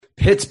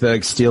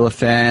Pittsburgh Steelers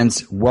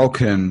fans,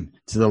 welcome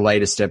to the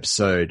latest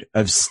episode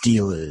of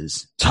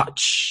Steelers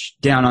Touch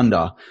Down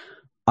Under.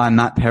 I'm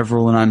Matt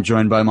Peverell and I'm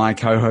joined by my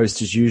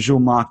co-host as usual,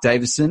 Mark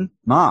Davison.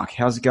 Mark,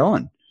 how's it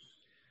going?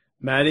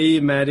 Matty.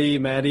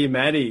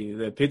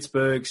 The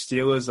Pittsburgh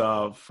Steelers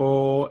are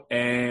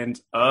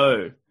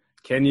 4-0.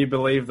 Can you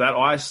believe that?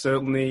 I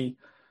certainly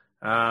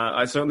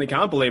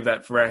can't believe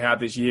that for how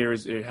this year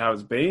is, how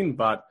it's been,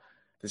 but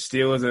the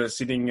Steelers are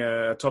sitting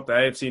atop the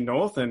AFC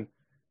North and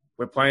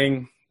we're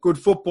playing good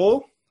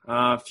football.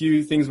 A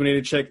few things we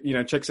need to check,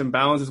 checks and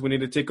balances we need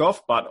to tick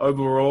off. But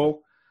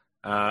overall,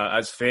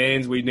 as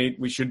fans,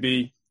 we should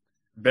be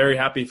very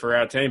happy for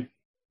our team.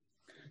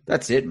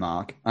 That's it,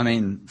 Mark. I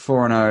mean,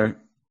 4-0,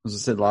 as I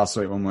said last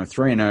week when we were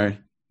 3-0,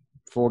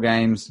 4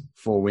 games,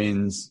 4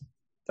 wins.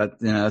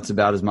 That's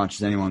about as much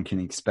as anyone can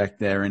expect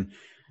there. And,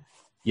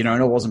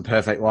 and it wasn't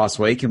perfect last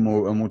week, and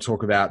we'll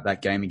talk about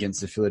that game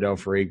against the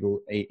Philadelphia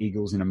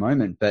Eagles in a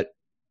moment. But,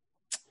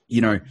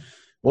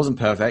 wasn't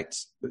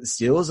perfect, but the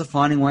Steelers are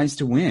finding ways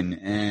to win,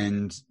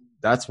 and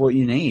that's what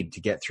you need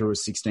to get through a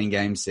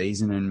 16-game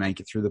season and make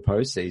it through the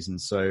postseason.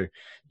 So,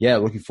 yeah,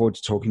 looking forward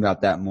to talking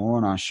about that more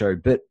on our show.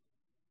 But,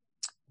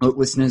 look,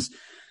 listeners,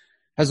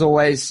 as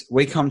always,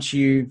 we come to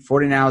you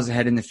 14 hours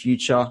ahead in the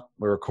future.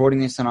 We're recording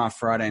this on our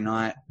Friday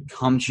night. We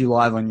come to you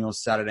live on your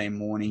Saturday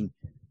morning.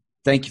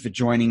 Thank you for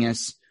joining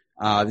us.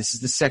 This is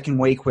the second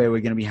week where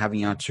we're going to be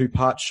having our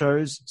 2-part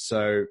shows,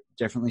 so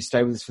definitely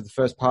stay with us for the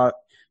first part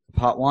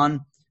 1.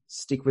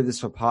 Stick with us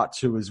for part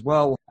 2 as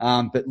well.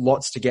 But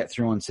lots to get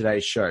through on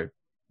today's show.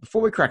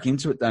 Before we crack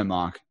into it though,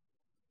 Mark,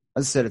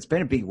 as I said, it's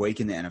been a big week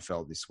in the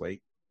NFL this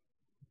week.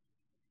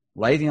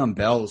 Le'Veon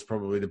Bell is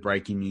probably the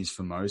breaking news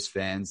for most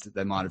fans, that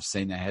they might have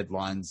seen the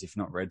headlines, if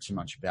not read too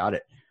much about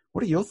it.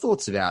 What are your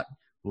thoughts about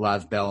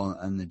Lev Bell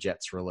and the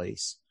Jets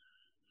release?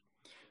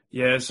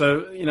 Yeah,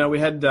 so, we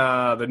had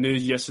the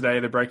news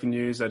yesterday, the breaking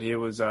news that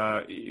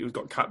he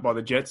got cut by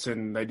the Jets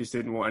and they just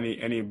didn't want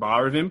any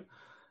bar of him.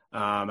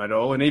 At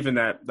all. And even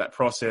that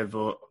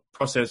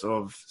process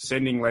of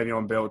sending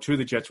Le'Veon Bell to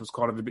the Jets was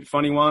kind of a bit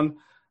funny one.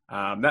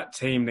 That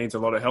team needs a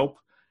lot of help.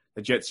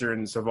 The Jets are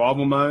in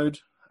survival mode.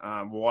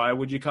 Why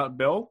would you cut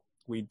Bell?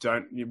 You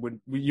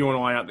and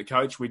I aren't the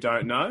coach. We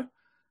don't know.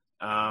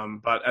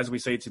 But as we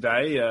see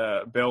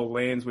today, Bell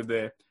lands with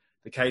the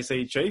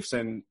KC Chiefs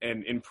and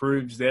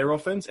improves their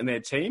offense and their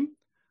team.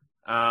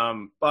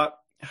 But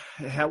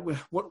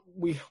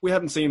we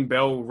haven't seen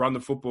Bell run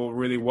the football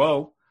really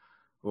well,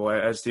 or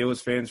as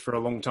Steelers fans for a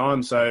long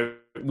time. So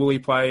will he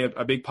play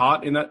a big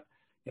part in that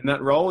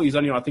role? I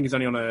think he's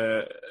only on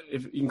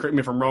if you can correct me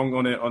if I'm wrong,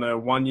 on a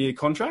 1-year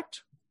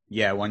contract.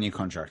 Yeah, 1-year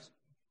contract.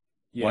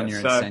 Yeah, 1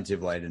 year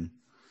incentive laden.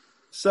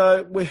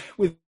 So with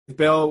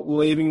Bell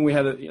leaving, we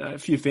had a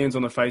few fans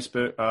on the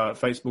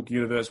Facebook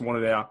universe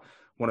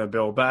wanted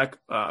Bell back.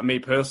 Me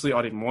personally,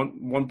 I didn't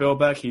want Bell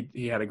back.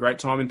 He had a great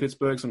time in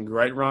Pittsburgh, some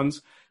great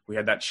runs. We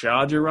had that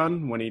Charger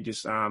run when he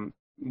just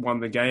won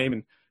the game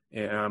and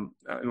in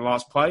the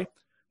last play.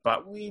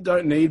 But we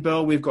don't need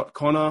Bell. We've got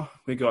Connor.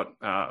 We've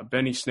got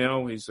Benny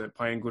Snell. He's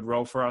playing a good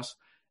role for us.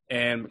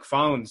 And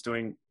McFarland's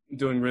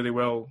doing really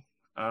well,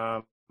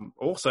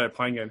 also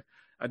playing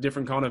a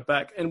different kind of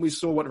back. And we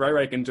saw what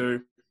Ray can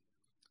do,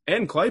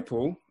 and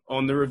Claypool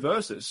on the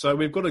reverses. So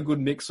we've got a good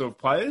mix of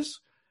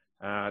players.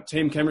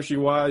 Team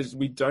chemistry-wise,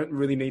 we don't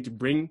really need to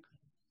bring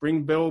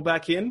Bell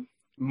back in.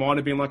 Might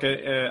have been like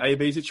a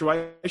AB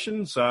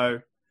situation.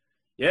 So,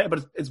 yeah,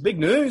 but it's big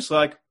news.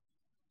 Like,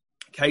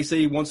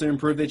 KC wants to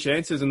improve their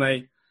chances, and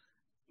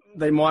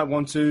they might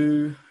want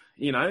to,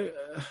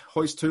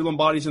 hoist 2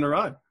 Lombardis in a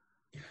row.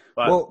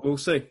 But we'll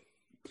see.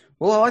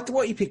 Well, I like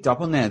what you picked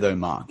up on there, though,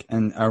 Mark,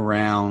 and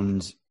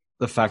around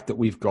the fact that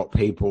we've got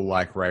people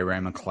like Ray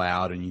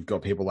McLeod and you've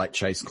got people like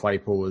Chase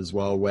Claypool as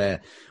well,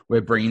 where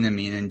we're bringing them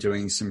in and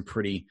doing some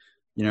pretty,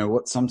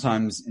 what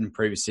sometimes in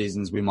previous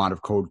seasons we might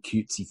have called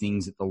cutesy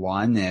things at the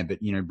line there, but,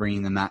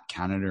 bringing the Matt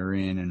Canada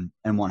in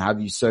and what have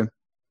you. So,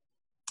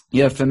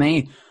 yeah, for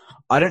me,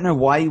 I don't know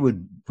why you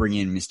would bring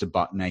in Mr.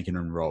 Butt Naked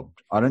and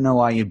Robbed. I don't know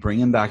why you'd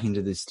bring him back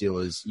into the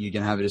Steelers. You're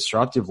going to have a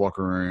disruptive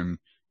locker room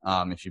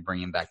if you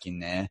bring him back in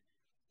there.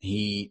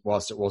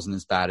 Whilst it wasn't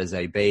as bad as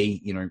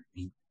AB, he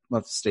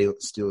left the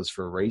Steelers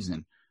for a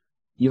reason.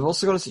 You've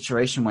also got a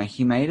situation where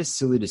he made a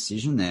silly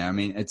decision there. I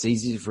mean, it's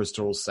easy for us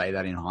to all say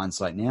that in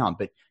hindsight now,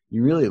 but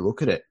you really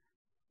look at it.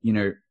 We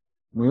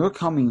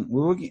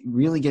were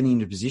really getting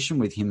into position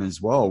with him as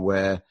well,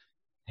 where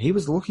he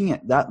was looking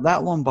at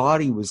that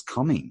Lombardi was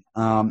coming,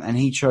 and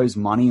he chose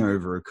money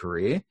over a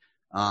career.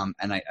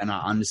 And I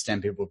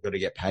understand people have got to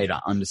get paid. I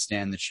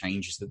understand the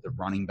changes that the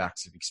running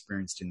backs have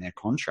experienced in their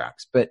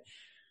contracts, but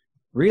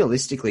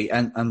realistically,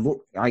 and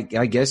look, I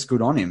guess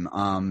good on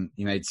him.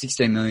 He made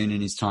 $16 million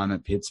in his time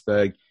at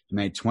Pittsburgh. He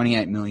made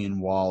 $28 million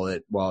while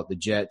at the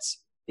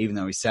Jets, even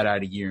though he sat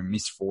out a year and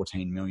missed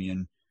 $14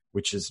 million,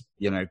 which is,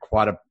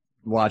 quite a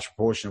large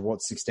proportion of what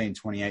 16,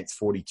 28 is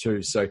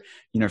 42. So,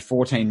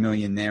 $14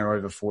 million there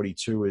over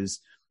 42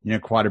 is,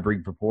 quite a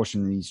big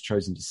proportion that he's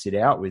chosen to sit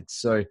out with.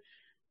 So,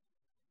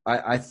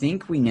 I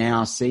think we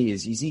now see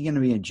is he going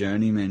to be a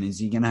journeyman? Is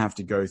he going to have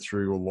to go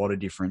through a lot of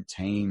different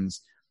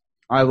teams?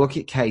 I look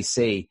at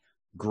KC,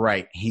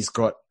 great. He's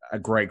got a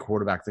great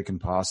quarterback that can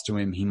pass to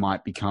him. He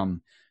might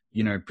become,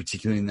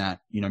 particularly in that,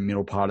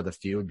 middle part of the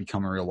field,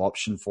 become a real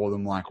option for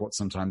them, like what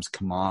sometimes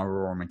Kamara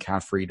or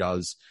McCaffrey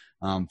does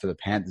for the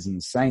Panthers and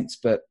the Saints.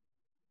 But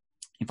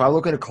if I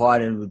look at a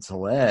Clyde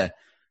Edwards-Helaire,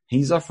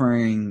 he's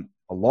offering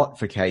a lot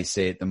for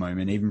KC at the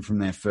moment, even from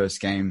their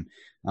first game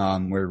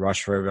where he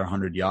rushed for over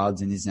 100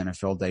 yards in his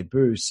NFL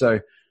debut. So,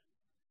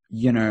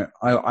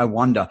 I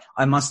wonder.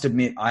 I must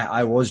admit,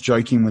 I was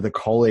joking with a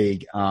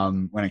colleague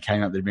when it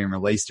came out that had been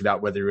released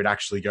about whether he would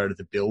actually go to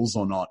the Bills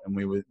or not. And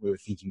we were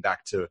thinking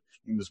back to,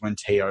 it was when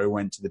T.O.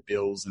 went to the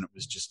Bills and it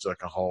was just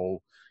like a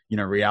whole,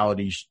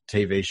 reality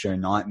TV show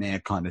nightmare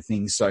kind of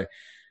thing. So,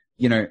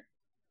 look,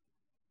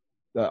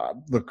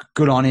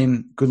 good on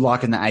him. Good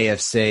luck in the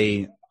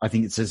AFC. I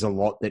think it says a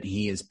lot that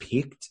he has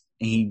picked.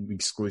 He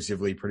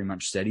exclusively pretty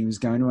much said he was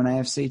going to an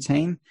AFC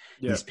team.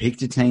 Yeah. He's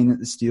picked a team that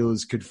the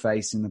Steelers could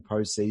face in the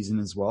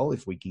postseason as well,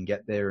 if we can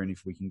get there and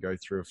if we can go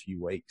through a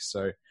few weeks.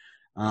 So,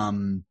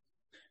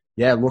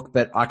 look,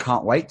 but I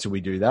can't wait till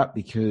we do that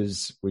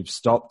because we've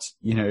stopped,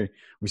 we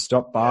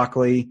stopped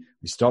Barkley,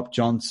 we stopped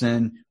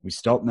Johnson, we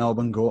stopped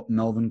Melvin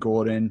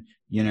Gordon,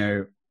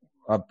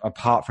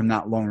 apart from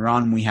that long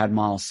run, we had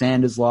Miles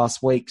Sanders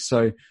last week.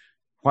 So,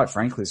 quite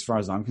frankly, as far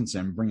as I'm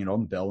concerned, bring it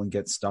on, Bell, and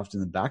get stuffed in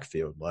the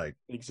backfield.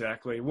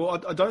 Exactly.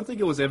 Well, I don't think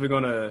it was ever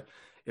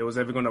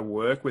gonna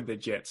work with the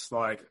Jets.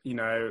 I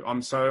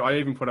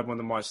even put up one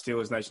of my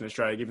Steelers Nation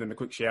Australia, give them a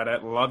quick shout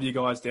out. Love you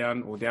guys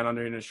down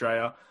under in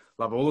Australia.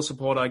 Love all the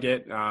support I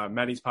get.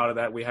 Maddie's part of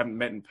that. We haven't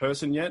met in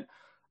person yet,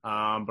 but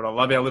I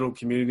love our little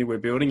community we're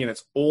building, and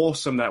it's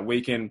awesome that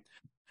we can,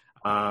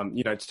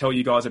 to tell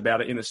you guys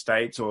about it in the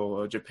States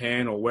or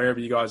Japan or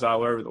wherever you guys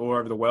are, all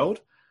over the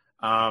world.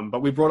 But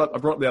I brought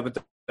up the other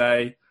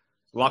day,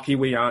 lucky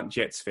we aren't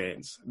Jets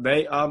fans.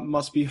 They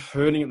must be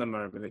hurting at the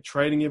moment. They're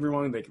trading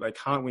everyone. They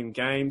can't win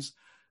games.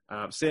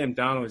 Sam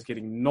Darnold is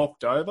getting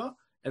knocked over,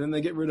 and then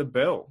they get rid of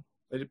Bell.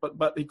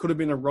 But he could have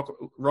been a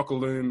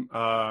Rockaloom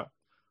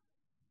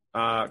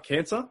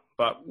cancer,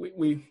 but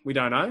we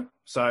don't know.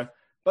 So,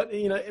 but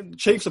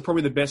Chiefs are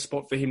probably the best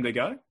spot for him to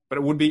go. But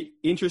it would be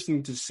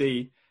interesting to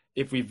see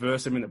if we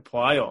verse him in the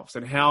playoffs,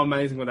 and how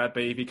amazing would that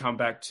be if he come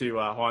back to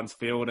Heinz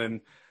Field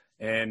and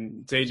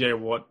DJ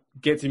Watt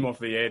gets him off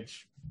the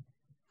edge.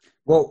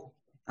 Well,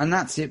 and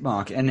that's it,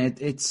 Mark. And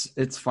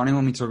it's funny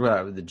when we talk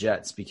about it with the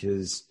Jets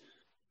because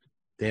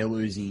they're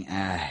losing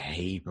a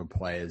heap of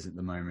players at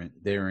the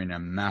moment. They're in a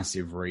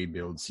massive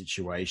rebuild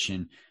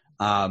situation.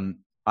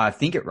 I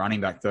think at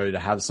running back, though, to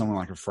have someone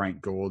like a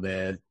Frank Gore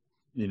there,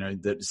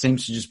 that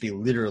seems to just be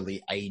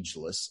literally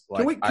ageless.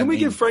 Can we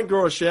give Frank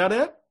Gore a shout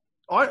out?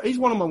 He's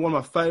one of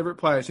my favorite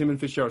players, him and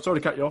Fitzgerald. Sorry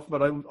to cut you off,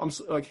 but I'm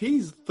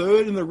he's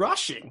third in the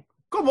rushing.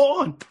 Come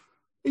on.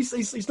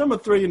 He's number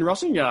 3 in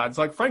rushing yards.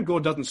 Frank Gore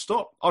doesn't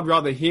stop. I'd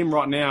rather him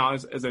right now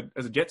as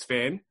a Jets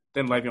fan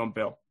than Le'Veon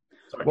Bell.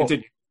 Sorry,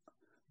 continue.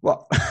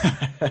 Well,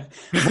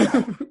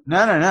 no.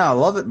 I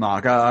love it,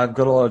 Mark. I've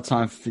got a lot of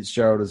time for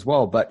Fitzgerald as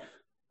well. But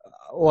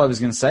all I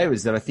was going to say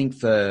was that I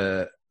think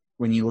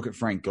when you look at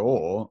Frank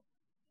Gore,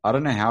 I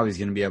don't know how he's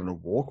going to be able to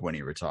walk when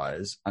he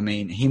retires. I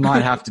mean, he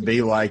might have to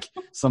be like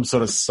some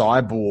sort of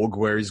cyborg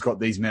where he's got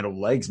these metal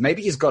legs.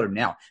 Maybe he's got them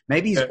now.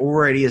 Maybe he's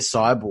already a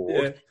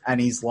cyborg and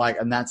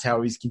and that's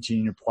how he's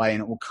continuing to play,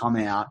 and it will come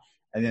out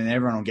and then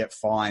everyone will get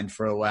fined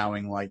for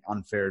allowing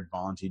unfair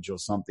advantage or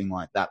something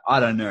like that. I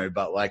don't know,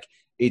 but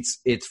it's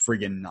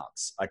friggin'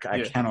 nuts. I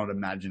cannot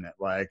imagine it.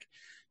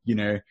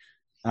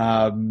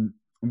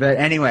 But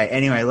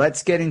anyway,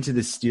 let's get into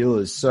the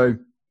Steelers. So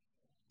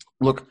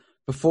look,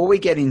 before we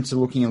get into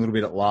looking a little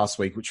bit at last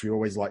week, which we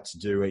always like to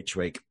do each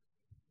week,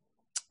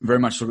 very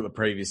much look at the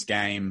previous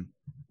game,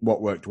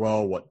 what worked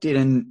well, what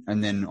didn't,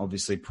 and then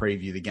obviously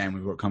preview the game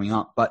we've got coming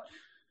up. But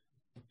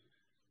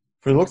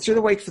if we look through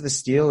the week for the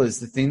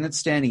Steelers, the thing that's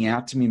standing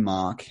out to me,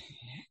 Mark,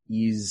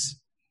 is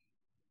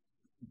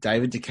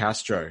David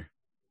DeCastro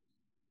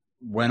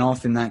went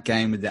off in that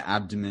game with the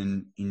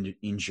abdomen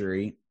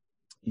injury.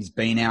 He's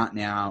been out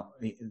now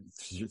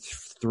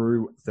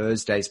through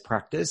Thursday's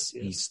practice.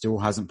 He still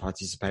hasn't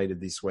participated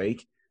this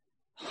week.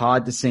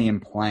 Hard to see him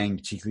playing,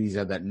 particularly he's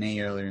had that knee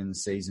earlier in the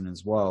season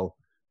as well.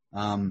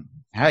 How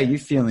are you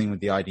feeling with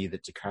the idea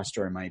that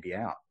DeCastro may be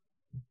out?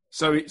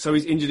 So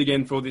he's injured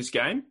again for this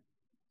game?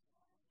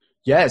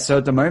 Yeah, so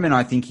at the moment,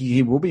 I think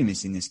he will be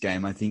missing this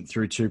game. I think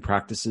through 2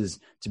 practices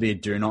to be a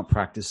do-not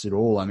practice at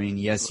all. I mean,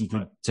 yes, he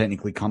could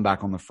technically come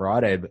back on the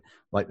Friday,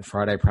 but the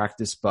Friday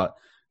practice, but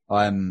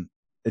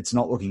it's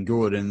not looking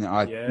good. And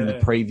in the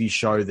preview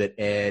show that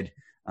aired,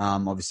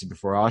 obviously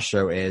before our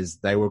show airs,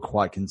 they were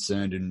quite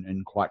concerned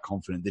and quite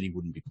confident that he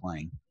wouldn't be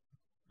playing.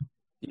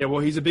 Yeah,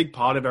 well, he's a big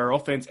part of our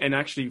offense. And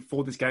actually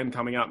for this game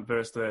coming up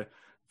versus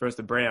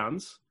the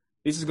Browns,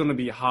 this is going to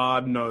be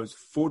hard-nosed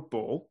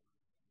football.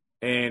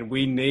 And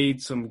we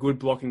need some good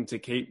blocking to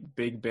keep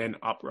Big Ben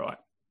upright.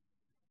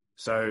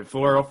 So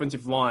for our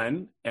offensive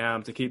line,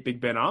 to keep Big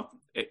Ben up,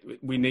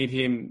 we need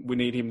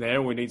him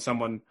there. We need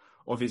someone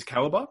of his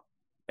caliber,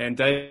 and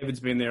David's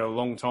been there a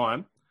long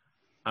time.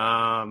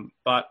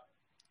 But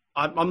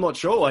I'm not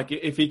sure. Like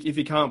if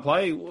he can't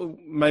play,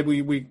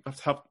 maybe we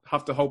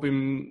have to help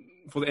him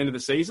for the end of the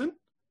season.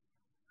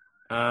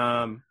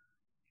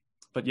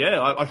 But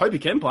yeah, I hope he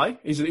can play.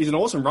 He's an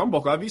awesome run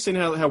blocker. Have you seen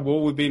how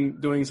well we've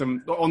been doing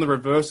some on the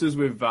reverses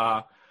with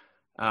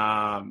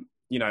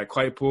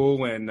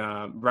Claypool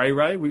and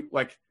Ray?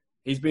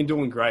 He's been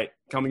doing great,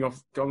 coming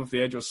off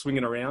the edge or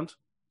swinging around.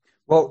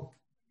 Well,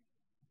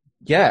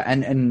 yeah,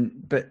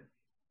 but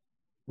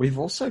we've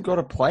also got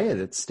a player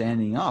that's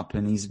standing up,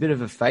 and he's a bit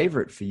of a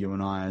favourite for you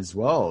and I as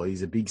well.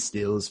 He's a big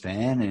Steelers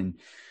fan, and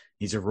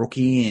he's a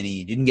rookie, and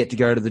he didn't get to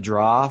go to the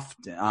draft.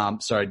 He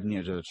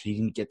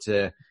didn't get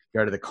to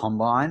go to the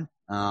combine.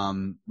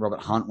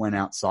 Robert Hunt went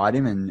outside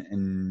him,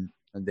 and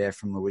they're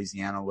from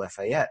Louisiana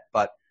Lafayette.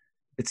 But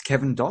it's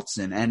Kevin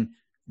Dotson, and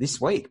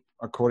this week,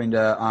 according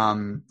to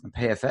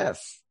PFF,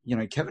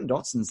 Kevin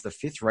Dotson's the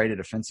 5th rated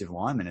offensive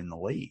lineman in the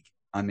league.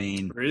 I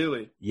mean,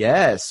 really?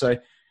 Yeah. So,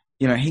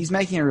 he's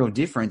making a real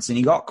difference, and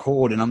he got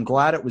called, and I'm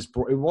glad it was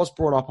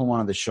brought up on one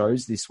of the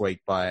shows this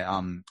week by,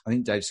 I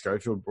think Dave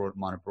Schofield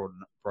might have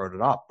brought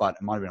it up, but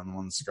it might have been on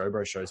one of the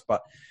Scobro shows,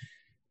 but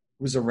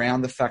it was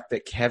around the fact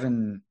that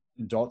Kevin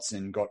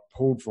Dotson got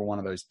pulled for one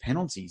of those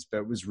penalties, but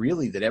it was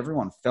really that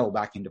everyone fell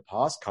back into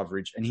pass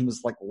coverage, and he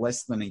was like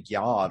less than a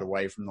yard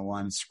away from the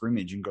line of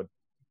scrimmage and got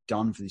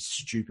done for this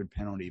stupid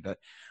penalty. But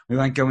we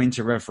won't go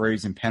into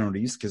referees and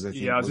penalties because I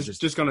think I was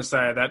just going to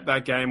say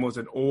that game was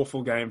an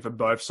awful game for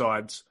both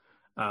sides,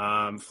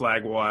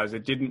 flag wise.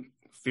 It didn't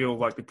feel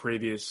like the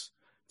previous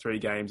 3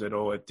 games at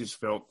all. It just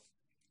felt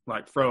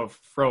like throw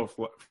a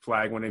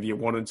flag whenever you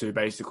wanted to,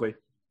 basically,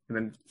 and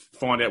then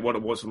find out what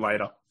it was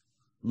later.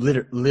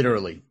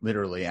 Literally,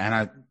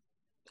 and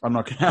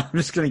I'm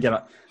just going to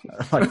get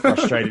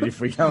frustrated if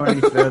we go any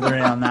further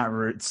down that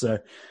route. So,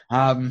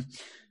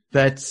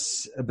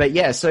 but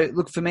yeah. So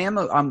look, for me,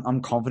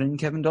 I'm confident in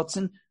Kevin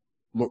Dotson.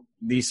 Look,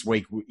 this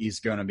week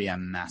is going to be a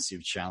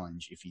massive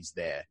challenge if he's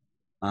there.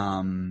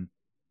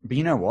 But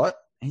you know what?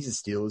 He's a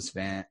Steelers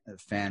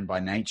fan by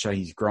nature.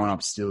 He's grown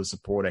up Steelers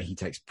supporter. He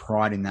takes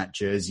pride in that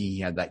jersey.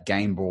 He had that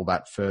game ball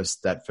that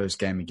first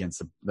game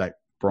against that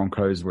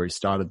Broncos where he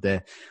started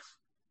there.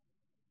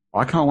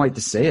 I can't wait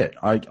to see it.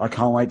 I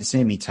can't wait to see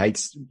him. He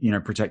takes,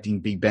 protecting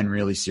Big Ben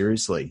really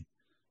seriously.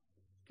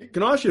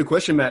 Can I ask you a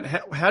question, Matt?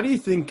 How do you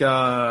think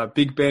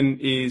Big Ben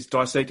is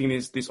dissecting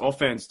this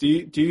offense? Do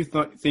you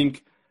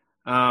think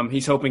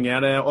he's helping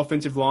out our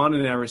offensive line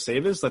and our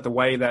receivers, like the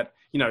way that,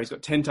 he's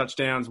got 10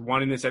 touchdowns,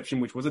 1 interception,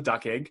 which was a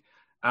duck egg.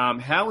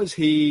 How is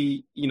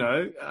he,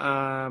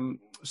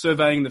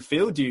 surveying the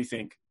field, do you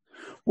think?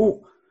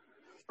 Well,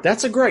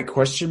 that's a great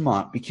question,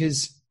 Mark,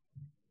 because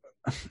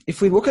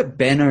if we look at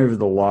Ben over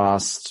the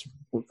last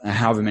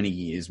however many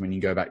years, when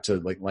you go back to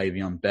like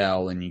Le'Veon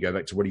Bell and you go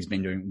back to what he's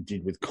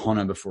did with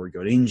Connor before he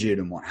got injured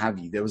and what have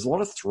you, there was a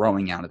lot of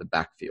throwing out of the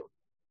backfield.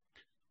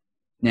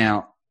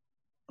 Now,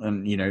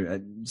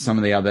 some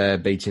of the other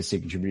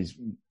BTSC contributors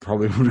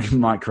probably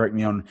might correct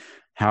me on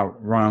how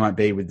wrong I might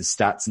be with the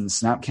stats and the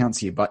snap counts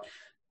here, but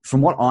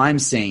from what I'm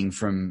seeing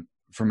from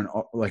an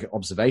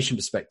observation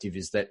perspective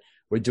is that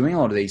we're doing a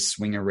lot of these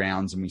swing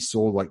arounds, and we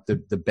saw like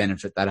the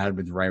benefit that had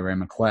with Ray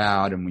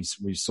McLeod, and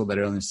we saw that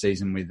early in the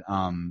season with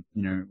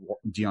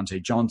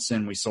Deontay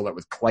Johnson. We saw that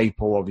with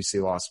Claypool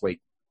obviously last week.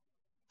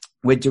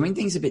 We're doing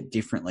things a bit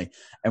differently,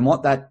 and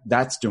what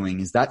that's doing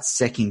is that's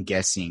second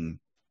guessing.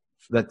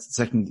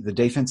 The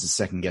defense is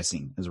second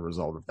guessing as a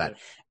result of that.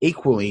 Yeah.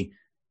 Equally,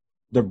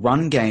 the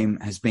run game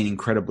has been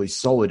incredibly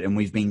solid, and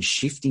we've been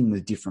shifting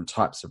with different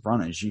types of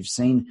runners. You've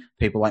seen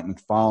players like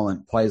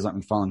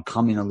McFarlane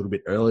come in a little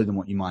bit earlier than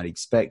what you might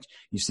expect.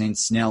 You've seen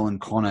Snell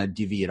and Connor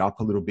divvy it up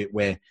a little bit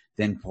where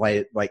then play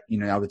it like,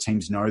 other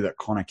teams know that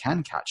Connor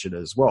can catch it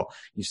as well.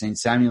 You've seen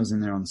Samuels in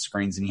there on the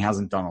screens, and he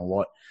hasn't done a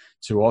lot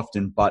too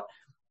often. But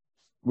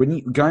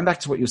going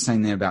back to what you're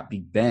saying there about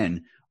Big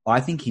Ben, I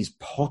think his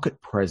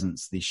pocket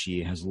presence this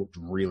year has looked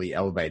really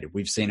elevated.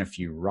 We've seen a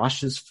few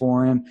rushes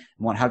for him and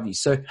what have you.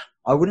 So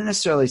I wouldn't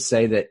necessarily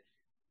say that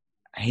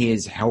he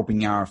is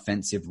helping our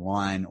offensive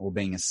line or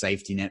being a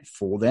safety net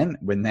for them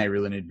when they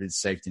really need a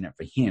safety net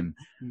for him.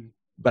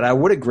 But I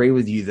would agree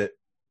with you that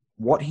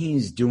what he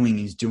is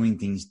doing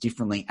things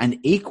differently, and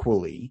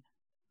equally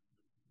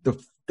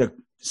the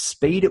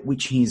speed at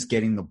which he is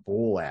getting the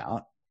ball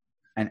out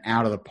and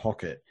out of the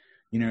pocket.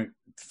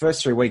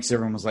 First 3 weeks,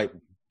 everyone was like,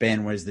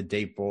 Ben, where's the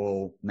deep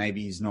ball?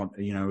 Maybe he's not,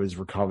 as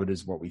recovered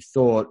as what we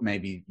thought.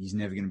 Maybe he's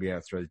never going to be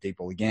able to throw the deep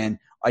ball again.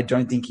 I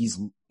don't think he's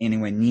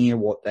anywhere near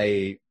what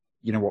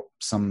what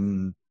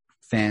some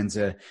fans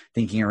are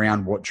thinking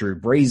around what Drew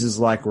Brees is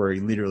like, where he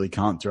literally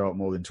can't throw it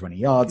more than 20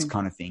 yards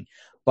kind of thing.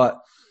 But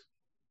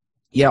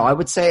yeah, I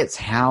would say it's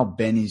how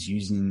Ben is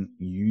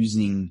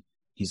using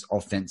his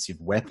offensive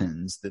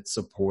weapons that's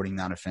supporting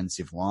that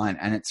offensive line.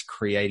 And it's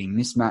creating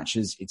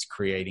mismatches. It's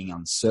creating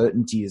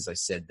uncertainty, as I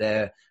said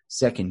there,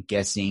 second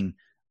guessing.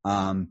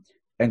 And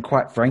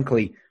quite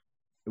frankly,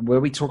 where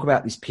we talk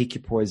about this pick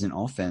your poison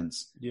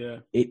offense,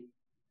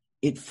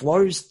 it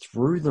flows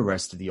through the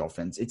rest of the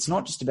offense. It's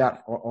not just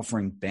about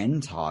offering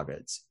Ben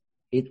targets.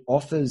 It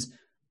offers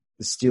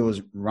the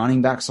Steelers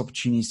running backs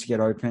opportunities to get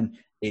open.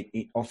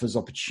 It offers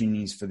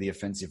opportunities for the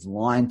offensive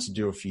line to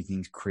do a few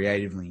things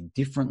creatively and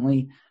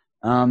differently.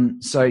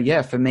 So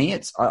yeah, for me,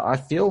 I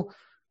feel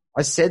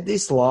I said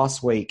this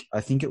last week.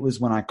 I think it was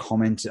when I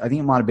commented. I think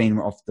it might have been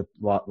off the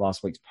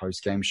last week's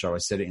post-game show. I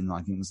said it in,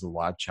 I think it was the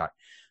live chat.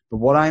 But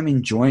what I'm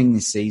enjoying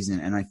this season,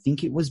 and I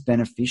think it was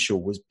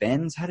beneficial, was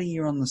Ben's had a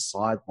year on the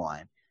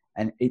sideline.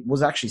 And it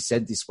was actually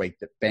said this week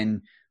that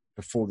Ben,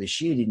 before this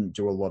year, didn't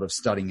do a lot of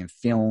studying of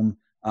film,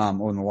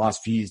 or in the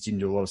last few years didn't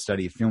do a lot of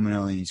study of film, and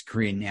early in his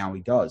career, now he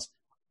does.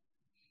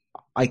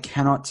 I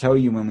cannot tell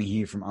you when we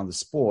hear from other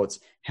sports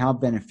how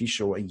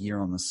beneficial a year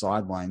on the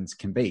sidelines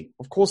can be.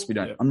 Of course we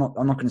don't. Yeah. I'm not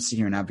going to sit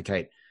here and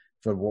advocate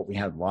for what we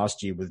had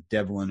last year with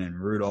Devlin and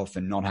Rudolph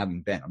and not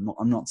having Ben.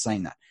 I'm not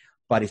saying that.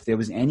 But if there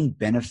was any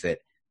benefit,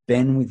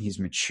 Ben, with his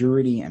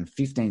maturity and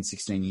 15,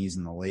 16 years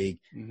in the league,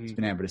 has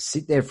been able to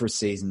sit there for a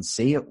season,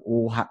 see it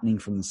all happening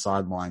from the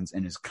sidelines,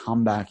 and has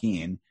come back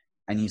in,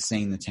 and you're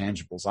seeing the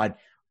tangibles. I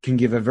can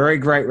give a very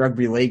great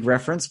rugby league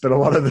reference, but a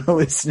lot of the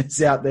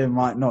listeners out there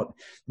might not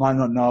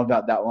know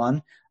about that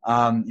one.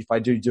 If I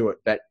do it,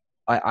 but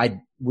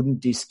I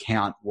wouldn't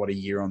discount what a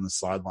year on the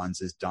sidelines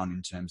has done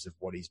in terms of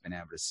what he's been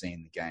able to see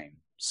in the game.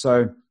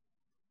 So,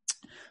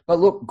 but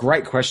look,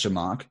 great question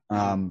mark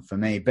for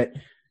me. But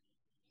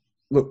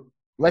look,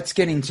 let's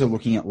get into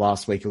looking at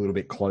last week a little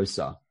bit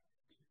closer.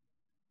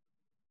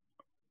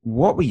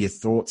 What were your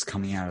thoughts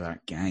coming out of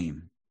that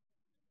game?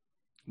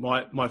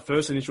 My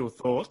first initial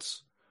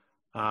thoughts,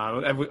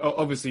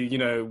 obviously, you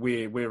know,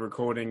 we're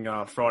recording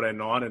Friday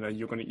night, and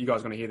you guys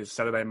are going to hear this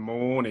Saturday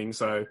morning,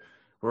 so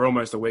we're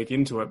almost a week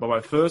into it. But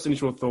my first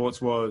initial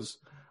thoughts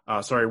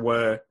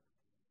were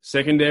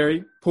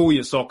secondary, pull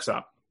your socks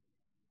up.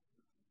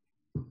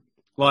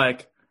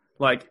 Like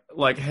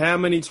how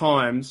many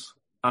times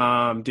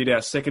did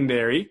our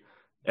secondary,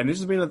 and this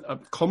has been a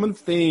common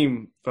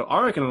theme for,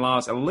 I reckon,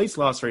 at least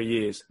last 3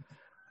 years,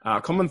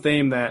 common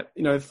theme that,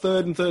 you know,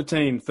 3rd and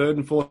 13, 3rd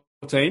and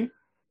 14,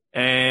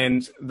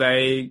 and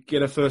they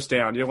get a first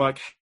down. You're like,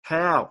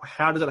 how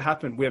does that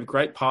happen? We have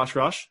great pass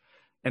rush,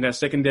 and our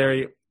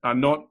secondary are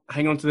not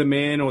hanging on to the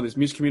man, or there's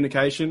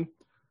miscommunication.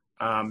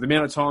 The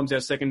amount of times our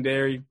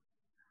secondary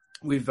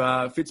with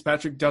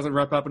Fitzpatrick doesn't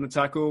wrap up in a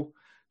tackle,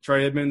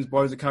 Trey Edmonds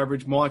blows the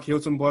coverage, Mike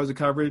Hilton blows the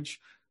coverage.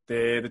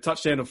 The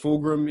touchdown to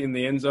Fulgham in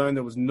the end zone,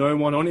 there was no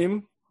one on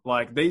him.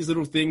 Like, these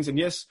little things. And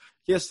yes,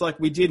 like,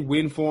 we did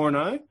win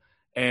 4-0.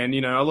 And,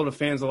 you know, a lot of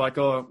fans are like,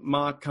 oh,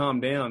 Mark, calm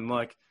down.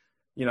 Like,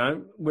 you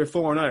know, we're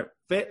 4-0.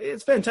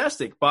 It's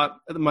fantastic. But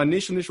my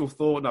initial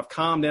thought, and I've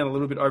calmed down a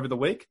little bit over the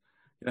week,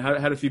 you know,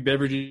 had a few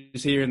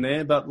beverages here and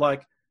there, but,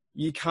 like,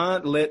 you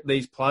can't let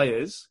these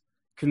players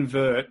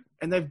convert.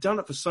 And they've done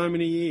it for so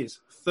many years.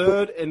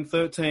 3rd and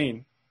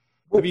 13.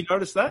 Have you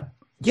noticed that?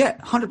 Yeah,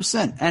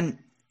 100%. And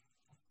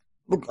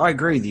look, I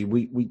agree with you.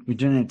 We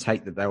didn't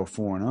take that they were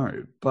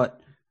 4-0, but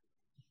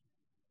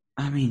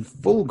I mean,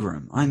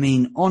 Fulgham. I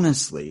mean,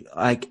 honestly,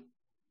 like,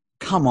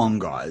 come on,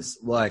 guys.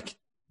 Like,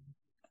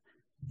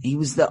 he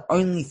was the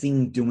only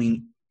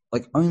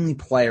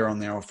player on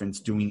their offense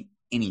doing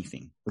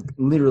anything, like,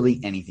 literally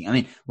anything. I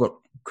mean,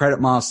 look,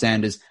 credit Miles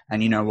Sanders,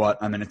 and you know what?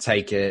 I'm going to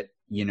take it.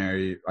 You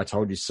know, I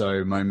told you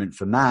so moment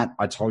from that.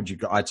 I told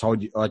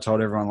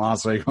everyone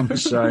last week on the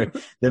show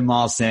that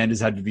Miles Sanders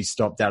had to be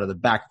stopped out of the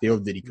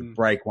backfield, that he could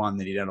break one,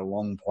 that he'd had a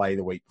long play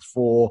the week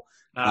before.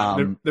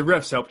 The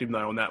refs helped him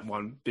though on that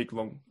one big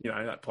long, you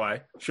know, that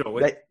play.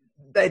 Surely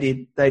they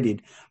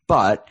did.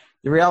 But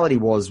the reality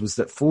was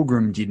that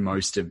Fulgham did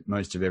most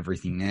of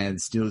everything there. The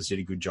Steelers did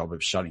a good job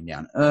of shutting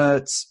down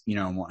Ertz, you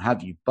know, and what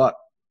have you. But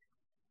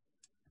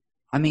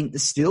I mean, the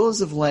Steelers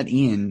have let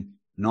in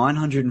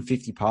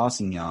 950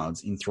 passing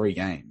yards in 3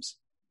 games,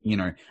 you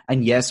know,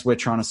 and yes, we're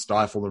trying to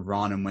stifle the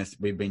run, and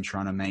we've been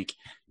trying to make,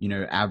 you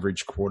know,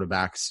 average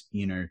quarterbacks,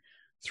 you know,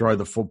 throw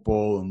the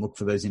football and look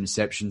for those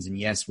interceptions. And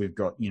yes, we've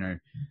got, you know,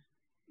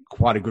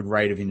 quite a good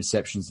rate of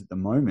interceptions at the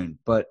moment,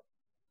 but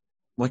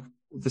like,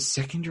 the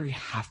secondary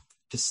have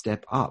to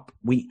step up.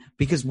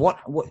 Because what,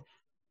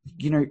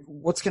 you know,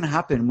 what's going to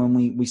happen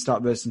when we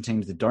start versing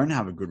teams that don't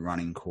have a good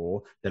running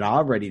core, that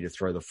are ready to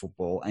throw the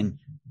football? And,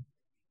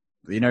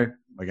 you know,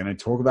 we're going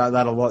to talk about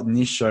that a lot in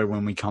this show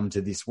when we come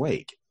to this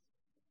week.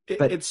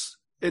 But it's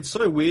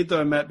so weird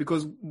though, Matt,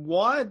 because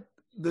why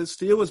the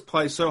Steelers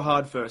play so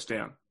hard first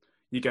down?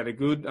 You get a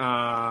good,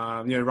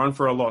 run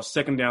for a loss.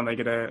 Second down, they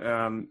get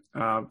a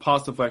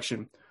pass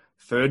deflection.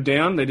 Third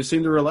down, they just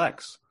seem to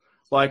relax.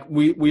 Like,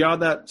 we are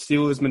that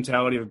Steelers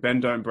mentality of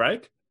bend, don't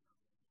break.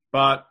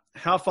 But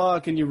how far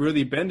can you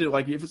really bend it?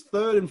 Like, if it's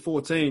 3rd and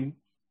 14,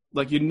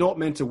 like, you're not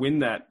meant to win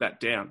that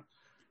down.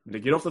 To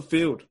get off the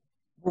field.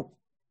 Well,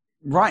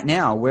 right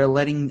now, we're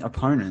letting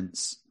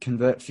opponents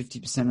convert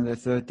 50% of their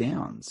third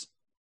downs.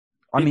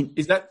 I mean,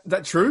 is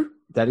that true?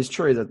 That is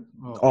true. That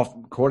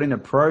according to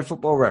Pro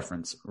Football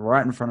Reference,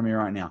 right in front of me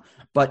right now.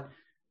 But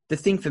the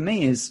thing for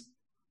me is,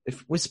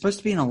 if we're supposed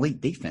to be an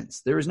elite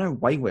defense, there is no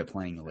way we're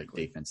playing elite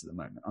defense at the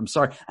moment. I'm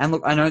sorry. And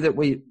look, I know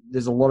that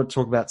there's a lot of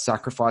talk about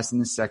sacrificing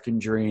the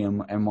secondary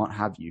and what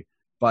have you,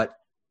 but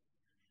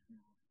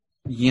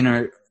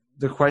the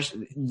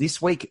question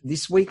this week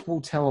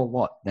will tell a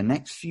lot. The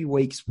next few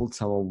weeks will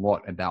tell a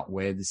lot about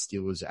where the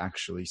Steelers are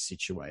actually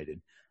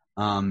situated.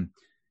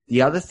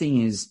 The other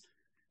thing is,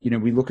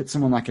 we look at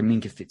someone like a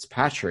Minkah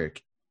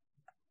Fitzpatrick,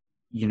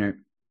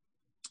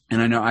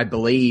 and I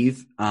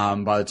believe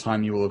by the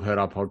time you will have heard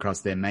our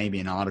podcast, there may be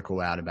an article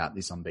out about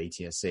this on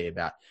BTSC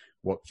about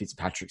what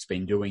Fitzpatrick's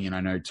been doing. And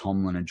I know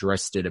Tomlin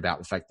addressed it about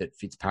the fact that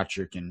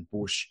Fitzpatrick and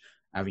Bush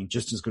having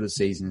just as good a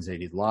season as they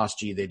did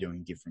last year. They're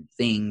doing different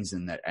things,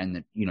 and that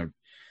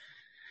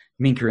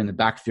Minkah in the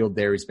backfield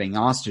there is being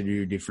asked to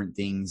do different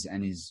things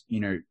and is,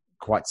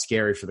 quite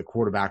scary for the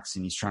quarterbacks,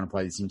 and he's trying to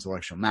play this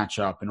intellectual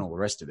matchup and all the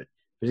rest of it.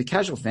 But as a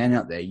casual fan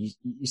out there, you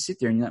sit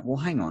there and you're like, well,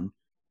 hang on.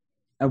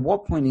 At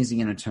what point is he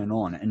going to turn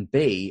on? And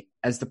B,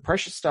 as the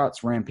pressure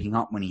starts ramping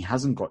up when he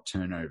hasn't got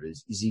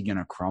turnovers, is he going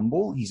to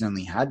crumble? He's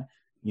only had,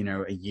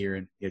 a year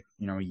and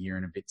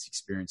a bit's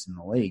experience in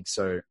the league.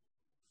 So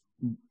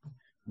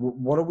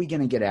what are we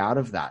going to get out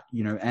of that?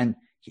 And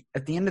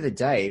at the end of the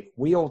day,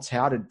 we all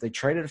touted, they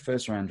traded a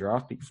first round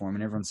draft pick for him,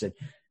 and everyone said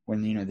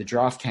when, the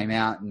draft came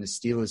out and the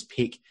Steelers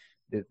pick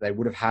that they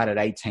would have had at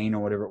 18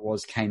 or whatever it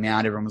was came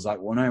out, everyone was like,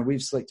 well, no,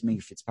 we've selected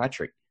Minkah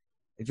Fitzpatrick.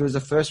 If it was a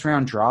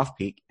first-round draft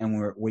pick and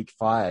we're at week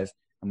 5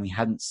 and we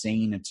hadn't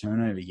seen a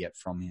turnover yet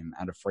from him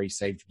at a free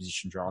safety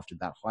position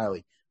drafted that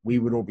highly, we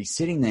would all be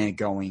sitting there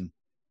going,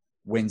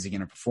 when's he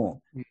going to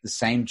perform? The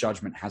same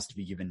judgment has to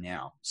be given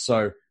now.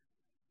 So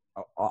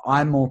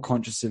I'm more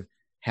conscious of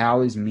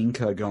how is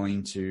Minkah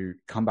going to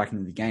come back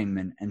into the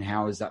game and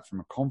how is that from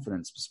a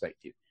confidence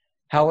perspective.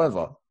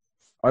 However,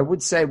 I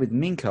would say with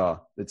Minkah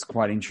that's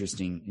quite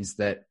interesting is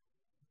that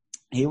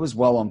he was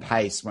well on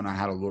pace when I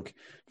had a look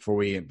before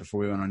we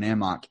went on air,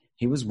 Mark.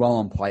 He was well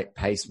on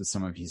pace with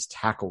some of his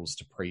tackles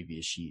to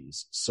previous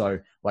years.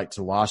 So like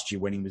to last year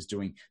when he was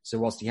doing, so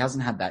whilst he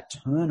hasn't had that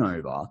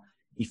turnover,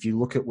 if you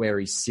look at where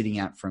he's sitting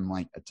at from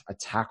like a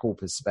tackle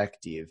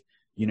perspective,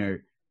 he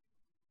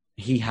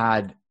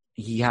had,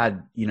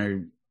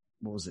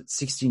 what was it?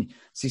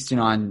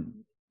 69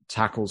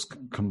 tackles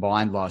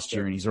combined last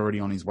year, and he's already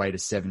on his way to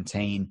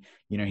 17.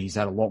 He's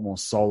had a lot more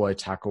solo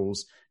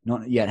tackles,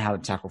 not yet had a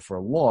tackle for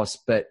a loss,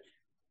 but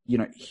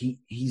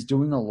he's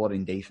doing a lot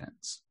in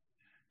defense.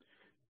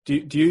 Do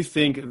you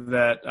think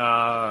that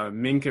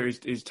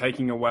Minkah is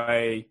taking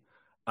away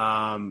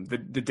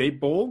the deep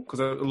ball? Because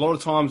a lot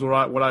of times,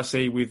 what I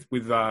see with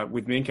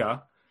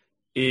Minkah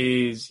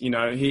is,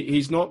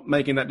 he's not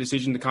making that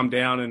decision to come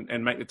down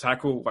and make the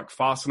tackle like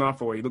fast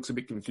enough, or he looks a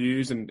bit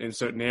confused in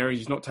certain areas.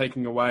 He's not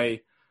taking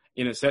away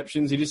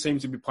interceptions. He just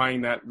seems to be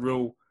playing that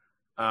real,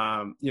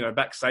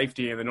 back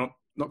safety, and they're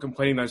not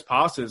completing those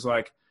passes.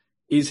 Like,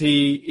 is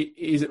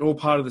it all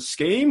part of the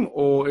scheme,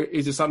 or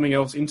is there something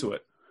else into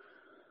it?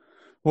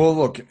 Well,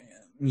 look,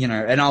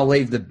 and I'll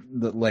leave the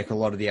like a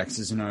lot of the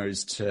X's and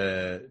O's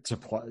to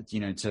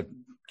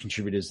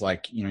contributors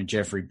like,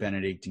 Jeffrey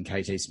Benedict and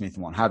KT Smith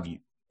and what have you.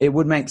 It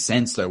would make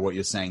sense, though, what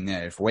you're saying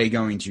there. If we're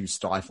going to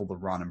stifle the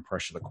run and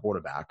pressure the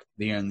quarterback,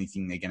 the only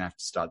thing they're going to have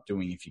to start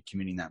doing if you're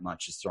committing that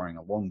much is throwing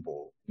a long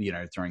ball,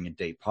 throwing a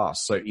deep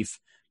pass. So if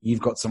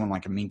you've got someone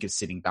like a Minkah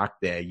sitting back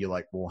there, you're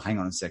like, well, hang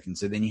on a second.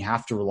 So then you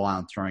have to rely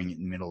on throwing it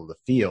in the middle of the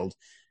field.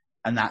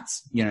 And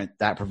that's,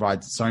 that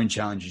provides its own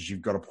challenges.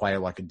 You've got a player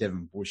like a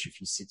Devin Bush if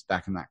he sits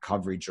back in that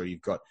coverage, or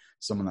you've got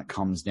someone that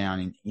comes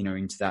down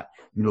into that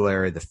middle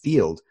area of the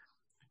field.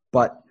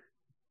 But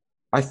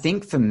I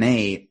think for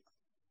me,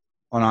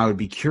 and I would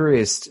be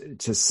curious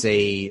to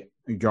see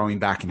going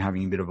back and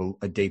having a bit of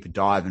a deeper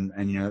dive, and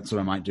that's what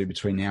I might do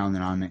between now and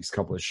then our next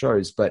couple of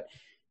shows, but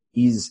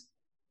is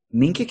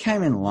Minkah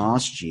came in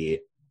last year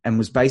and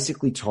was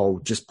basically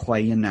told, just play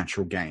your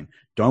natural game.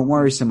 Don't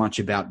worry so much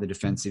about the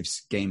defensive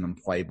scheme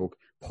and playbook.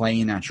 Play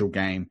your natural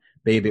game.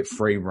 Be a bit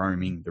free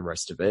roaming, the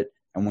rest of it.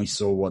 And we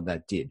saw what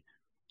that did.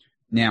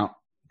 Now,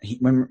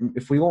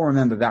 if we all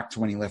remember back to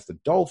when he left the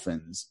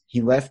Dolphins,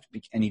 he left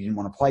and he didn't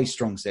want to play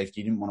strong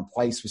safety. He didn't want to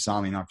play Swiss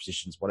Army knife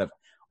positions, whatever.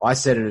 I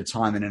said at a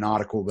time in an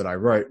article that I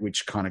wrote,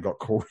 which kind of got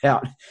called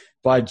out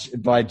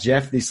by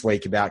Jeff this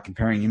week about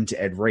comparing him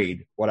to Ed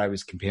Reed. What I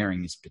was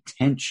comparing is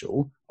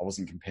potential. I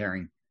wasn't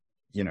comparing,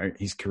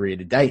 his career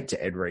to date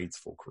to Ed Reed's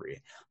full career.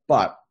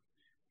 But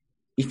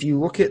if you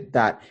look at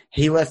that,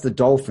 he left the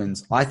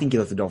Dolphins. I think he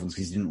left the Dolphins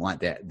because he didn't like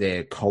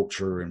their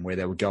culture and where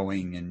they were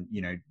going, and,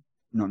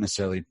 not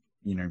necessarily,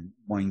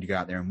 wanting to go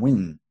out there and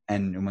win.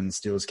 And when the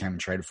Steelers came and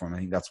traded for him, I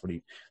think that's what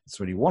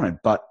he wanted.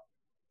 But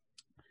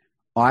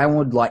I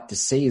would like to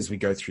see, as we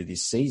go through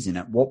this season,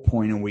 at what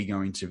point are we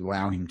going to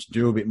allow him to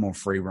do a bit more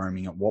free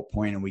roaming? At what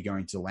point are we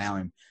going to allow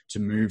him to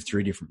move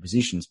through different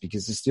positions?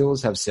 Because the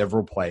Steelers have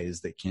several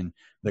players that can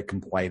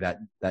play that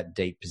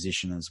deep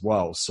position as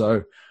well.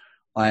 So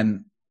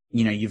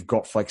you've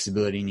got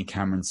flexibility in your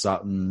Cameron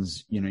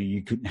Suttons.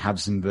 You could have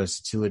some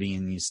versatility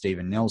in your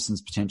Steven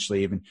Nelsons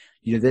potentially even.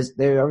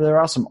 There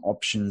are some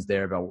options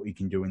there about what you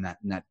can do in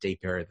that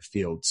deep area of the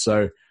field.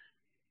 So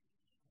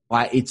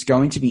it's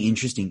going to be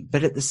interesting.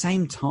 But at the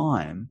same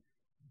time,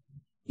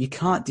 you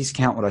can't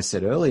discount what I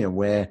said earlier,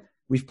 where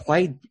we've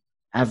played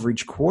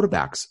average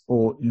quarterbacks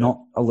or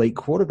not elite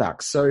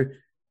quarterbacks. So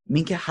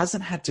Minkah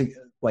hasn't had to,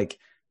 like,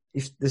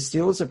 if the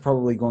Steelers have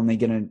probably gone, they're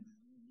going to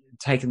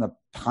taken the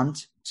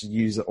punt, to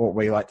use what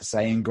we like to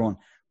say, and gone,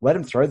 let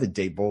them throw the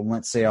deep ball and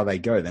let's see how they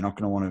go. They're not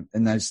going to want to,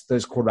 and those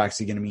quarterbacks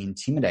are going to be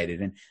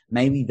intimidated. And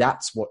maybe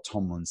that's what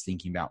Tomlin's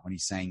thinking about when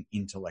he's saying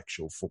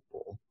intellectual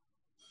football.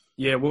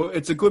 Yeah, well,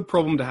 it's a good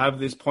problem to have at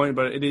this point,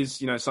 but it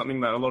is,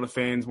 something that a lot of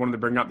fans wanted to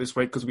bring up this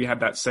week because we had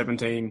that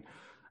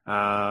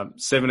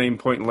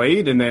 17-point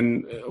lead, and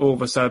then all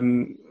of a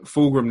sudden,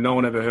 Fulgham, no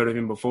one ever heard of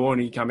him before,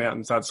 and he come out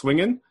and started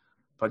swinging.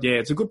 But yeah,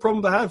 it's a good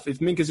problem to have. If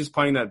Minkah's just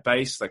playing that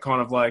base, that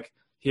kind of like,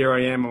 here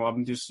I am,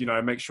 I'm just,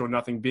 make sure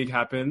nothing big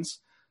happens.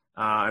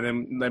 And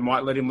then they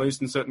might let him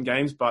loose in certain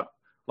games. But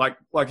like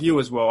you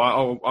as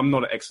well, I'm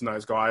not an X and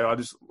O's guy. I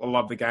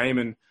love the game.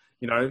 And,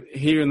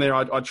 here and there,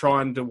 I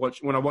try and watch,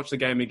 when I watch the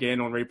game again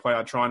on replay,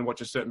 I try and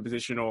watch a certain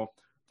position or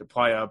the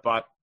player.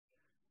 But,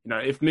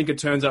 if Minkah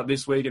turns up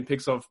this week and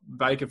picks off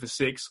Baker for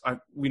 6,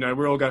 we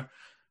all go,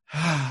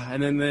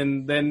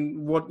 and then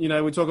what,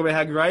 we talk about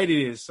how great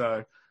it is.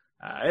 So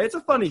it's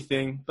a funny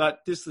thing.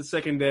 But just the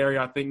secondary,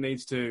 I think,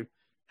 needs to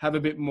have a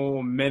bit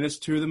more menace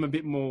to them, a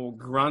bit more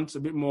grunt,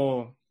 a bit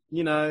more,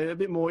 a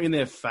bit more in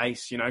their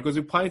face, because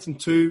we're playing some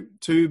two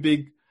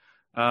big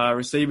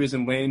receivers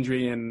in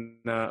Landry and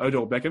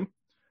Odell Beckham.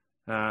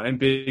 And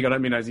big, I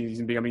don't mean as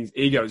he's big, I mean his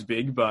ego's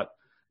big, but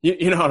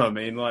you know what I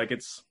mean? Like,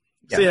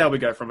 see how we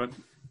go from it.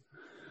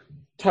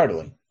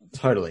 Totally.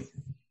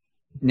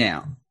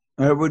 Now,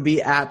 it would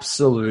be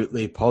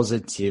absolutely,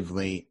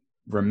 positively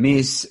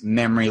remiss,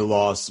 memory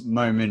loss,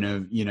 moment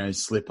of,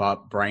 slip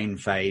up, brain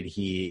fade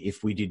here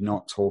if we did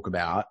not talk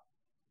about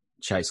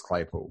Chase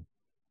Claypool.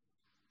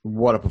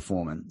 What a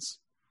performance.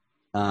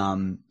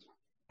 And,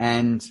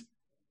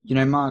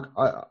 Mark,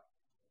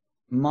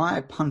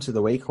 my punt of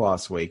the week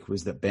last week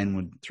was that Ben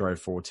would throw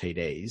 4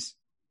 TDs.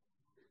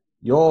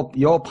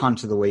 Your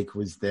punt of the week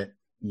was that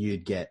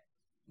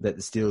that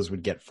the Steelers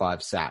would get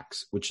 5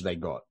 sacks, which they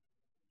got.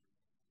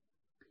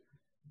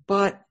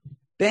 But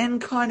Ben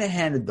kind of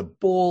handed the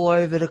ball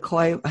off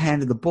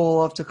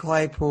to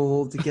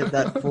Claypool to get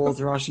that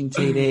 4th rushing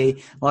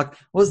TD. Like,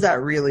 was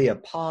that really a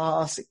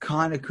pass? It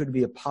kind of could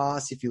be a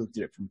pass if you looked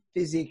at it from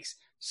physics.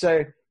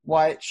 So,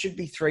 why it should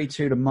be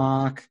 3-2 to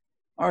Mark.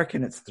 I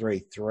reckon it's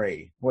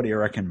 3-3. What do you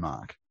reckon,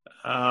 Mark?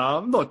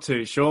 I'm not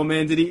too sure,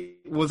 man.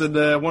 Was it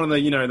one of the,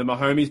 the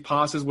Mahomes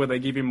passes where they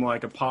give him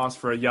like a pass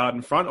for a yard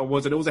in front, or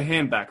was it was a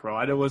handback,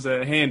 right? It was a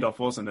handoff,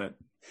 wasn't it?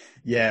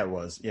 Yeah, it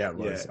was. Yeah.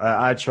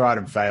 I tried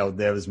and failed.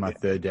 There was my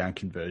 3rd down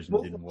conversion.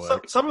 Well, didn't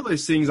work. Some of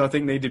those things I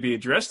think need to be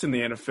addressed in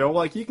the NFL.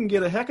 Like, how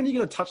can you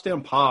get a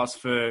touchdown pass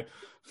for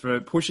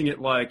pushing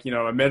it like,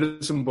 a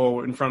medicine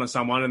ball in front of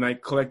someone and they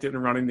collect it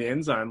and run in the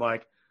end zone?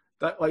 Like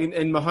that,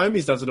 and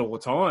Mahomes does it all the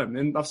time.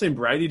 And I've seen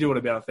Brady do it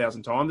about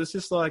 1,000 times. It's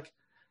just like,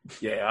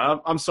 yeah,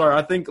 I'm sorry.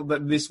 I think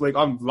that this week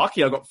I'm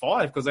lucky I got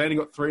 5 because I only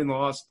got 3 in the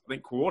last, I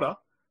think, quarter.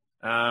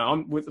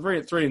 I'm with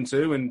 3 and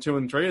 2 and 2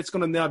 and 3. It's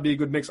going to now be a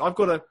good mix. I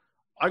got a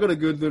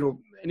good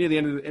little, near the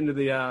end of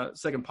the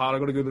second part, I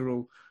got a good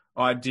little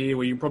idea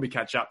where you can probably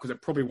catch up because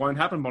it probably won't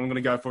happen, but I'm going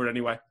to go for it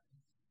anyway.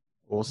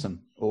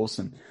 Awesome.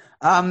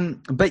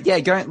 But yeah,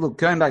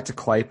 going back to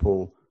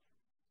Claypool,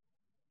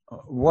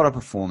 what a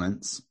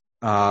performance.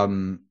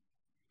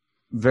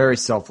 Very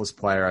selfless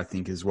player, I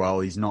think, as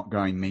well. He's not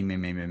going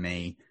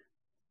me.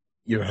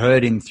 You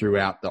heard him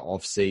throughout the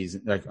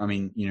off-season.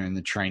 In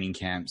the training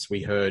camps,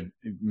 we heard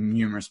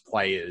numerous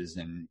players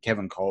and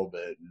Kevin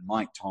Colbert and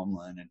Mike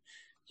Tomlin and,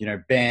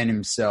 Ben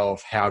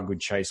himself, how good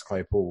Chase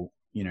Claypool,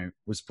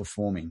 was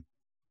performing.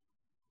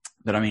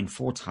 But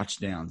 4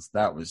 touchdowns,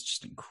 that was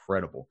just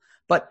incredible.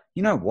 But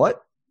you know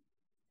what?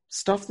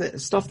 Stuff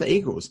the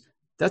Eagles.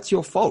 That's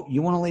your fault.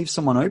 You want to leave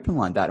someone open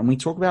like that. And we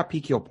talk about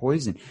pick your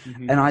poison.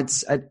 Mm-hmm. And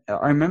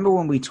I remember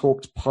when we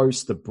talked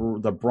post the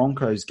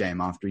Broncos game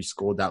after he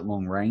scored that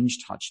long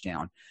range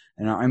touchdown.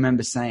 And I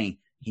remember saying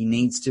he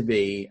needs to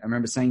be, I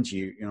remember saying to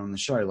you, on the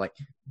show, like,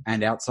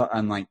 and outside,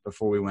 and like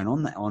before we went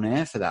on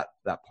air for that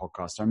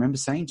podcast, I remember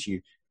saying to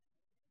you,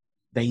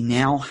 they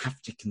now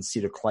have to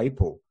consider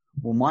Claypool.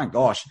 Well, my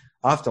gosh,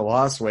 after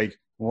last week,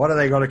 what do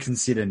they got to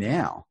consider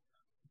now?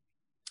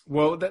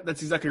 Well,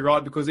 that's exactly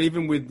right. Because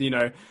even with,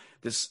 the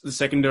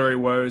secondary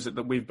woes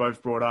that we've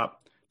both brought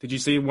up. Did you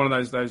see one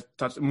of those it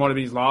might have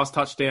been his last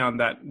touchdown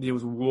that he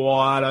was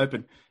wide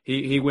open.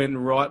 He went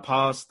right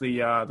past the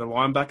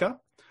linebacker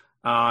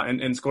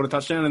and scored a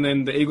touchdown. And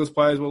then the Eagles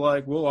players were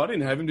like, well, I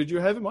didn't have him. Did you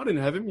have him? I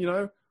didn't have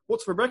him.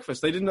 What's for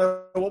breakfast? They didn't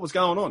know what was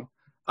going on.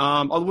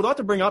 I would like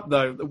to bring up,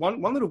 though,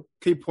 one little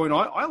key point.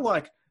 I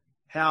like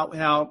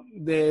how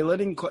they're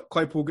letting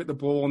Claypool get the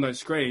ball on those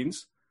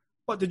screens.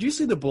 But did you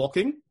see the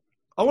blocking?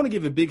 I want to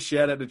give a big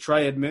shout out to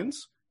Trey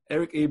Edmonds,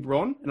 Eric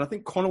Ebron, and I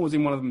think Connor was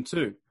in one of them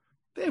too.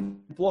 They're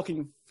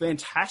blocking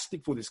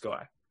fantastic for this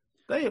guy.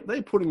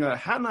 They're putting a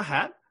hat in a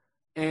hat,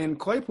 and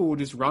Claypool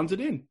just runs it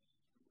in.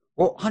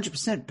 Well,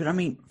 100%. But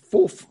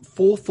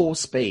 4.4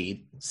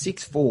 speed,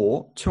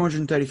 6'4",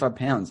 235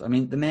 pounds. I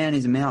mean, the man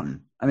is a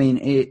mountain. I mean,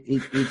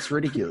 it's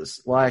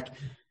ridiculous. Like,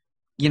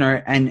 you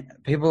know, and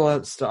people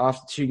are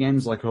after 2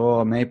 games like,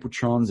 oh,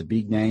 Mapletron's a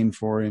big name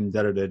for him,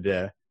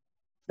 da-da-da-da.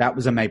 That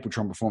was a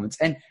Mapletron performance.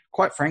 And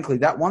quite frankly,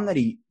 that one that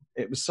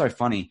it was so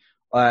funny.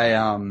 I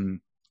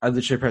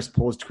literally pressed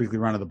pause to quickly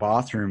run to the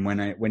bathroom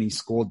when he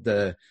scored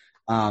that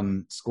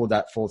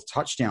 4th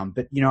touchdown.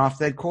 But, you know,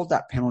 after they'd called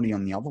that penalty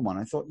on the other one,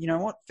 I thought, you know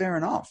what, fair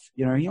enough.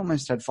 You know, he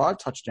almost had 5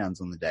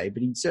 touchdowns on the day,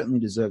 but he certainly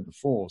deserved the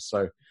 4.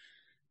 So,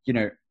 you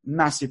know,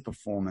 massive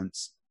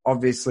performance.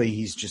 Obviously,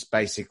 he's just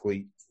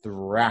basically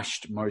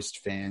thrashed most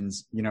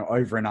fans, you know,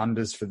 over and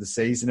unders for the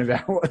season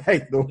about what they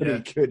thought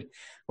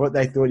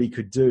he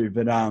could do.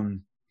 But,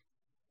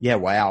 yeah,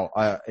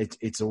 wow.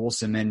 It's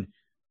awesome. And,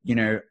 you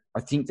know, I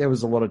think there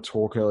was a lot of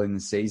talk early in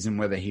the season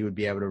whether he would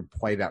be able to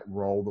play that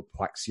role that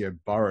Plaxico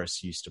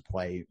Burress used to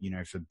play, you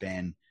know, for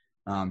Ben,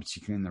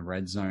 particularly in the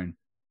red zone.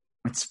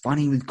 It's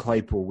funny with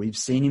Claypool. We've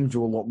seen him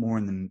do a lot more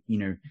in the,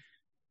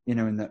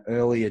 in the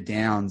earlier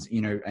downs,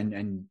 you know,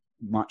 and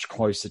much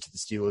closer to the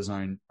Steelers'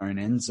 own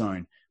end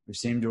zone. We've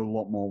seen him do a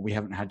lot more. We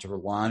haven't had to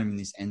rely on him in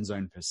this end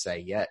zone per se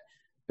yet.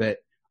 But,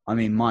 I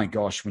mean, my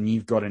gosh, when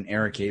you've got an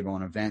Eric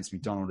Ebron, a Vance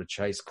McDonald, a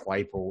Chase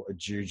Claypool, a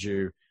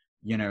Juju,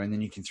 you know, and then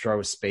you can throw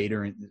a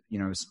speedster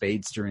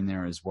in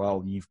there as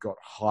well. You've got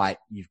height,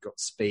 you've got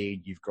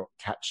speed, you've got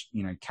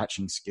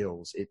catching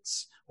skills.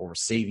 Or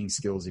receiving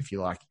skills, if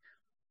you like.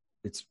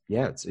 It's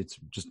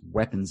just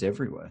weapons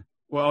everywhere.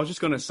 Well, I was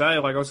just going to say,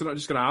 like, I was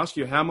just going to ask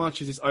you, how much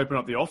does this open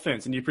up the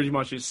offense? And you pretty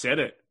much just said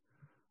it.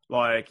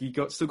 Like, you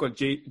still got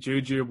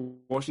Juju,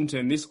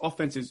 Washington. This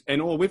offense is,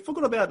 and we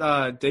forgot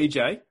about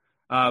DJ.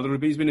 Little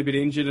bit, he's been a bit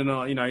injured,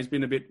 and you know, he's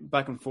been a bit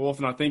back and forth.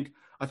 And I think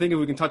if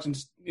we can touch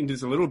into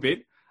this a little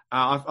bit,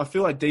 I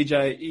feel like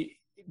DJ.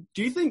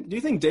 Do you think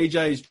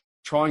DJ is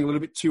trying a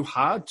little bit too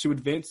hard to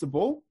advance the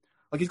ball?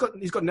 Like,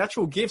 he's got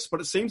natural gifts,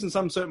 but it seems in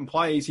some certain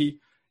plays he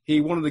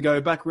wanted to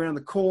go back around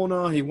the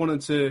corner. He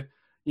wanted to,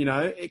 you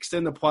know,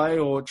 extend the play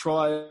or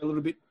try a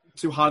little bit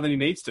too hard than he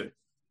needs to.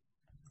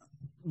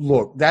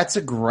 Look, that's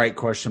a great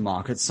question,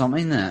 Mark. It's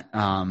something that,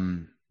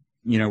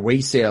 you know,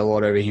 we see a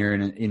lot over here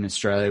in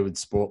Australia with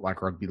sport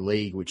like rugby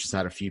league, which has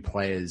had a few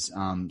players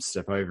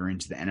step over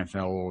into the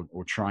NFL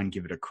or try and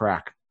give it a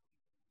crack.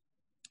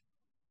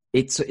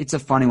 It's a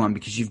funny one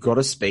because you've got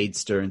a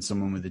speedster and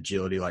someone with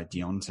agility like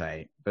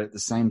Deontay, but at the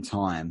same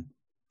time,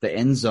 the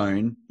end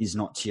zone is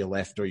not to your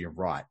left or your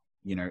right.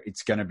 You know,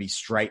 it's going to be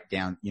straight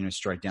down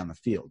the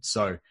field.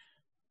 So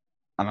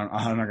I'm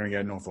not going to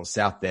go north or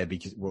south there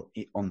because,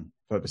 from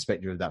the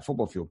perspective of that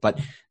football field. But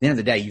at the end of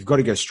the day, you've got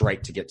to go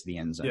straight to get to the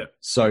end zone. Yeah.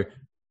 So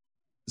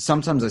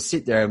sometimes I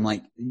sit there, I'm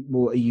like,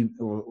 well,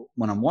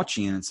 when I'm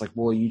watching it, it's like,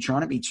 well, are you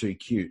trying to be too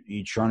cute? Are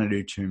you trying to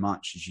do too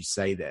much, as you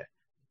say there?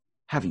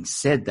 Having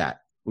said that,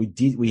 we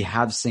did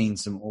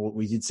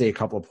see a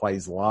couple of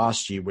plays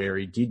last year where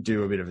he did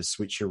do a bit of a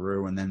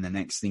switcheroo, and then the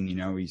next thing you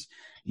know,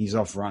 he's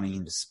off running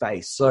into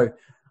space. So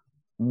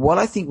what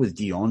I think with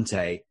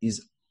Deontay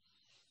is,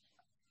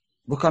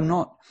 look,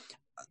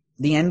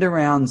 the end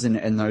arounds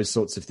and those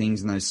sorts of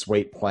things and those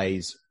sweep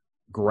plays,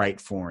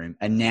 great for him.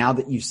 And now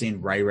that you've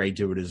seen Ray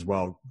do it as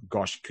well,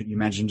 gosh, could you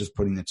imagine just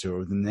putting the two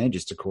of them there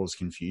just to cause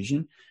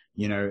confusion?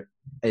 You know,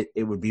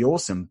 it would be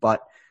awesome.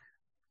 But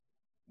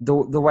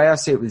the way I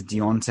see it with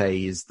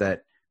Deontay is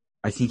that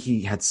I think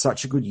he had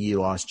such a good year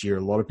last year.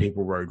 A lot of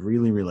people rode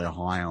really, really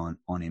high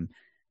on him.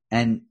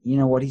 And you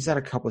know what? He's had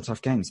a couple of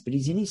tough games, but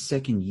he's in his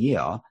second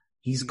year.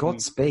 He's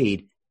got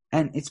speed,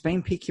 and it's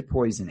been pick your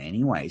poison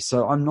anyway.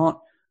 So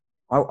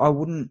I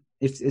wouldn't,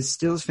 if there's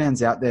Steelers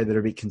fans out there that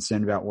are a bit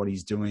concerned about what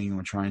he's doing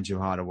or trying too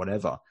hard or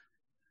whatever,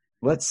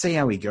 let's see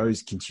how he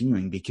goes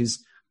continuing,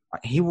 because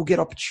he will get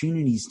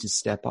opportunities to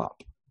step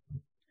up.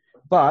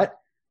 But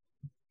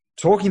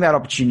talking about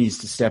opportunities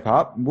to step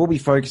up, we'll be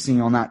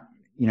focusing on that,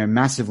 you know,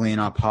 massively in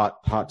our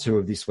part 2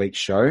 of this week's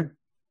show.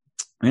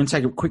 I'm going to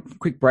take a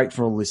quick break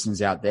for all the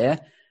listeners out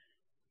there.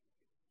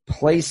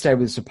 Please stay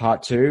with us for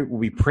part 2. We'll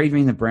be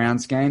previewing the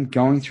Browns game,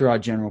 going through our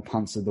general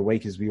punts of the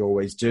week as we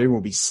always do. We'll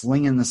be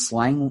slinging the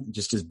slang,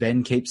 just as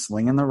Ben keeps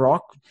slinging the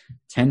rock.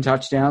 10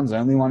 touchdowns,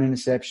 only 1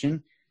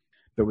 interception.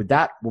 But with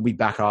that, we'll be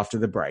back after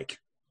the break.